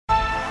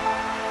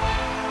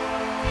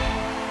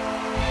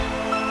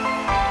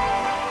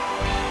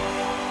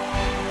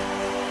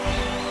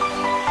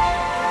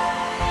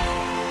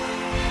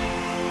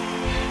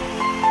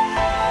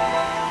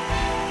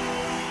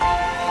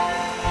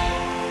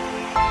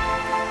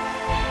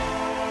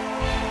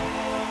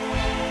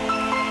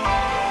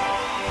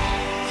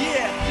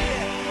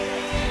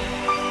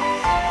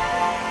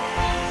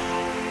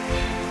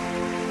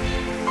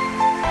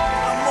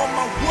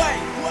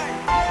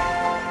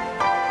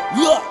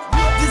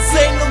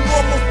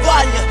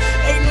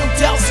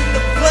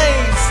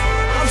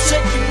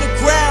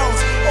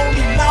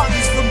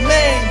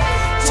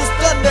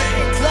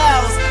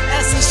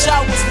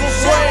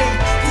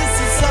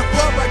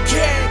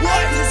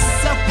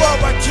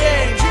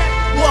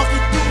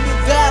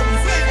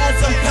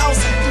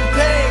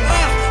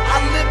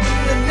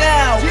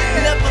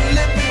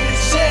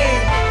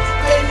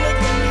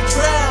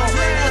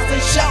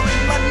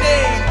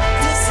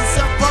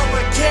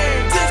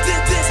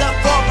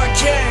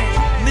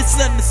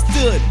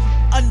misunderstood,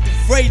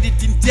 underrated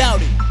and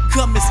doubted,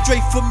 coming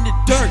straight from the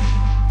dirt.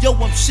 Yo,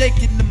 I'm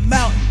shaking the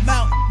mountain.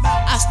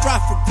 I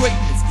strive for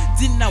greatness,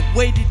 then I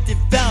waited and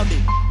found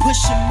it.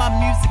 Pushing my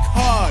music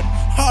hard,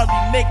 hardly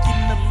making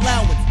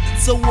allowance.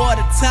 So all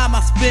the time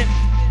I spent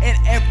and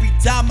every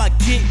dime I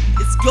get,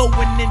 it's going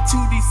into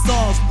these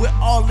songs with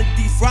all of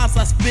these rhymes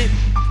I spit.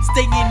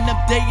 Staying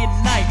up day and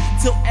night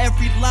till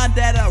every line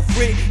that I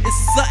read is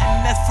something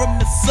that's from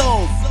the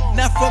soul,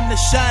 not from the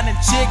shining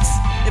chicks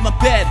in my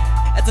bed.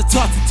 As I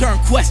talk to turn,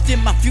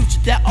 question my future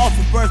that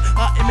often birth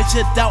an image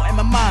of doubt in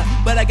my mind,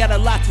 but I got a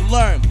lot to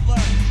learn.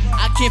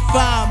 I can't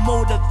find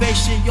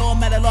motivation, yo,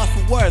 I'm at a loss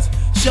for words.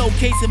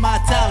 Showcasing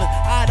my talent,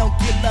 I don't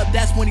get love,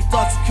 that's when these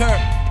thoughts occur.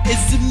 Is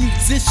a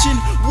musician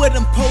what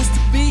I'm supposed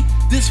to be?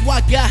 This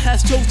why God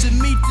has chosen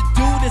me to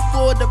do this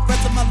for the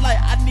rest of my life.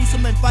 I need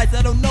some advice,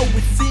 I don't know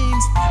it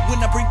seems.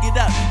 When I bring it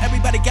up,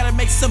 everybody gotta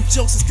make some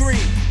jokes and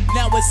scream.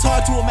 Now it's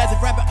hard to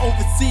imagine rapping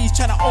overseas,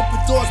 trying to open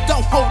doors,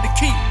 don't hold the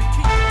key.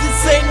 This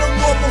ain't no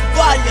normal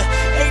fire,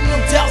 ain't no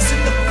doubts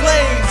in the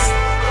flames.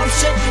 I'm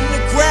shaking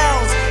the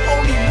grounds,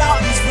 only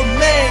mountains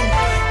remain.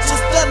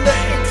 Just thunder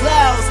and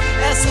clouds,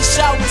 as the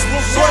showers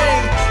will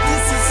rain.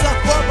 This is how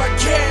far I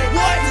came,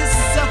 this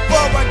is how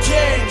far I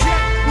came.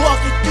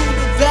 Walking through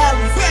the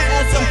valleys,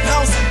 as I'm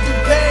bouncing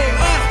through pain.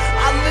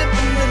 I live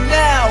in the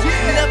now,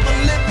 never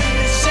live in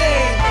the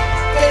shame.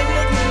 They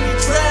making me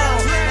drown,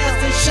 as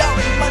they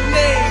shouting my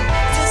name.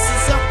 This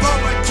is how far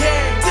I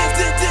came,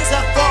 this is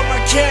how far I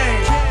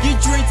came. Your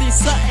dreams ain't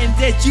something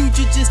that you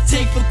should just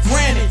take for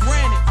granted.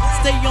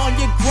 Stay on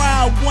your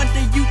grind, one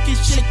day you can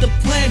shake the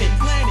planet.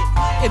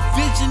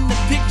 Envision the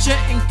picture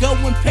and go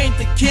and paint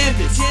the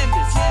canvas.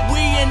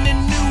 We in the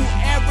new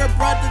era,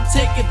 brother,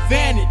 take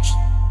advantage.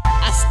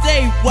 I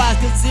stay wise,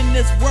 cause in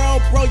this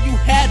world, bro, you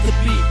had to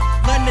be.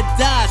 Learn to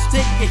dodge,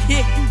 take a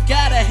hit, you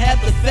gotta have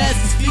the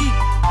fastest feet.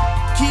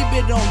 Keep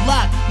it on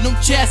lock, no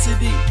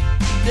chastity.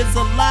 There's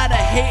a lot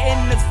of hate in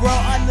this world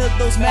under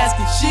those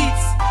masking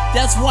sheets.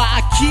 That's why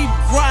I keep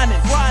grinding,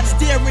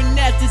 staring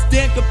at this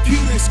damn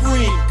computer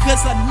screen.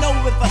 Cause I know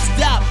if I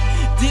stop,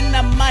 then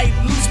I might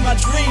lose my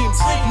dreams.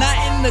 Not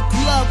in the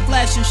club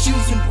flashing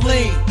shoes and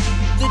bling.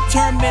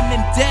 Determined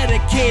and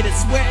dedicated,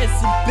 swear it's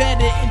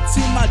embedded into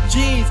my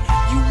genes.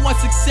 You want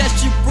success,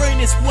 your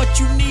brain is what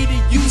you need to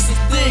use to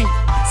think.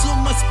 So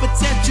much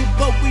potential,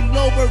 but we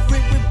lower it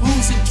with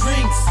booze and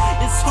drinks.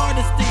 It's hard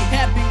to stay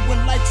happy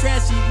when life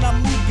trashy, my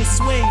mood can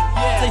swing.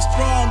 Stay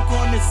strong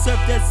on this surf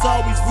that's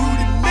always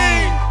rooted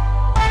mean.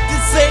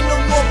 This ain't no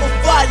normal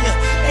fire,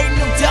 ain't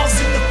no doubts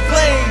in the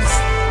flames.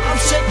 I'm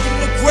shaking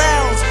the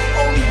grounds,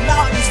 only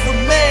mountains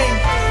remain.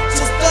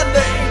 Just thunder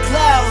and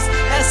clouds,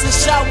 as the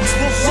showers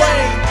will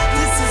rain.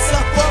 This is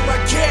how far I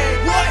came,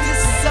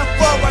 this is how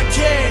far I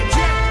came.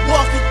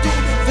 Walking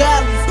through the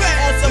valleys,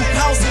 as I'm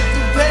bouncing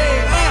through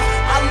pain.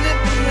 I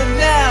live in the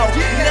now,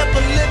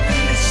 never live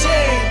in the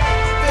shame.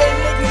 They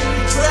making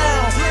me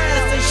drown,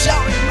 as they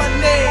shouting my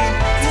name.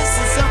 This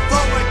is how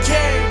far I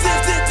came,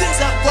 this is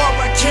how far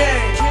I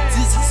came.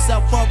 This is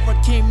how far I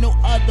came, no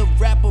other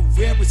rapper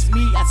rare as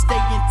me. I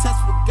stay in touch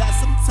with God,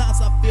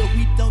 sometimes I feel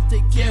he don't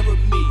take care of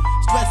me.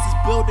 Stress is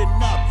building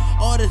up,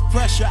 all this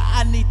pressure,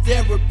 I need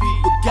therapy.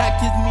 But God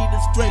gives me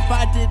the strength,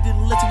 I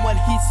didn't listen when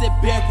he said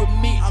bear with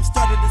me. I'm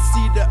starting to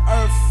see the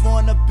earth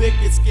on a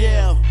bigger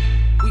scale.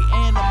 We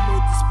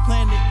animals, this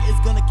planet is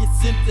gonna get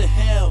sent to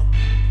hell.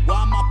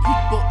 Why my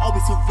people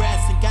always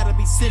harassing, gotta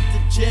be sent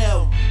to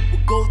jail.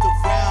 What goes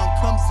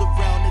around, comes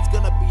around, it's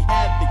gonna be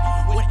havoc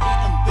when it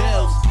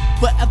unveils.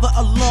 Forever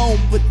alone,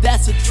 but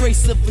that's a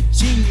trace of a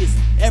genius.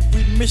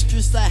 Every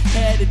mistress I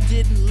had, it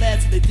didn't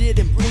last, they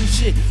didn't bring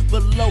shit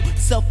but low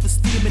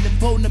self-esteem and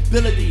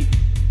vulnerability.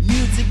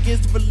 Music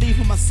is the relief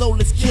when my soul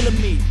is killing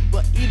me.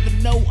 But even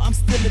though I'm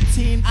still a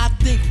teen, I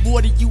think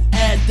more than you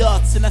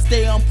adults, and I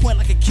stay on point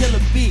like a killer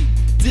bee.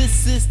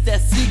 This is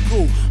that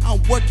sequel, I'm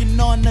working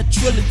on a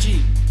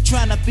trilogy.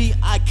 Trying to be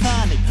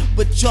iconic,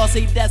 but y'all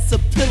say that's a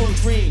pillow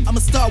dream. I'ma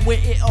start where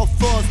it all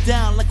falls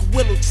down like a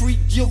willow tree,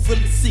 you'll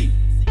really see.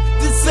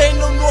 This ain't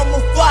no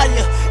normal fire,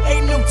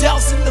 ain't no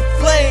doubts in the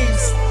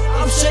flames.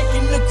 I'm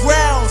shaking the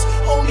grounds,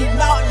 only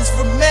mountains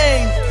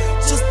remain.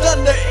 Just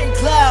thunder and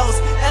clouds,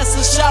 as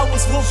the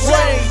showers will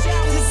rain.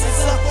 This is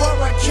how far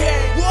I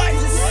came,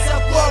 this is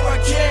how far I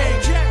came.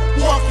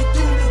 Walking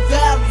through the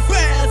valleys,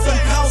 as I'm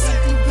bouncing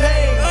through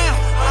pain.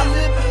 I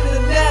live in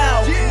the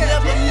now,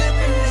 never live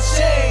in the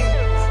shame.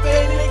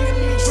 They making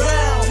me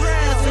drown,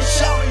 as they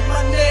shouting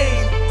my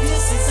name.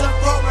 This is how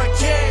far I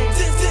came,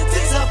 this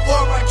is how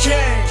far I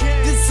came.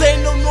 This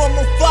ain't no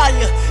normal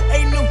fire,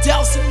 ain't no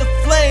doubts in the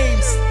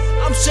flames.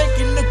 I'm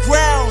shaking the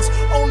grounds,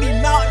 only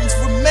mountains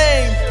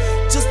remain.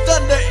 Just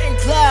thunder and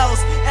clouds,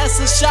 as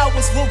the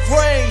showers will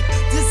rain.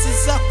 This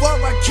is how far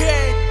I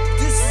came,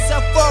 this is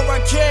how far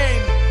I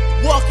came.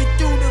 Walking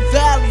through the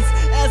valleys,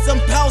 as I'm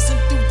bouncing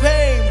through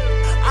pain.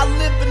 I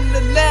live in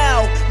the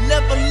now,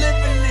 never live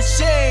in the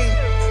shame.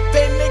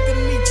 They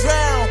making me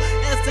drown,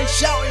 as they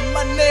shouting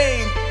my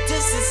name.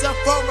 This is how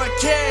far I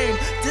came,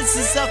 this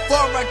is how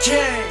far I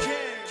came.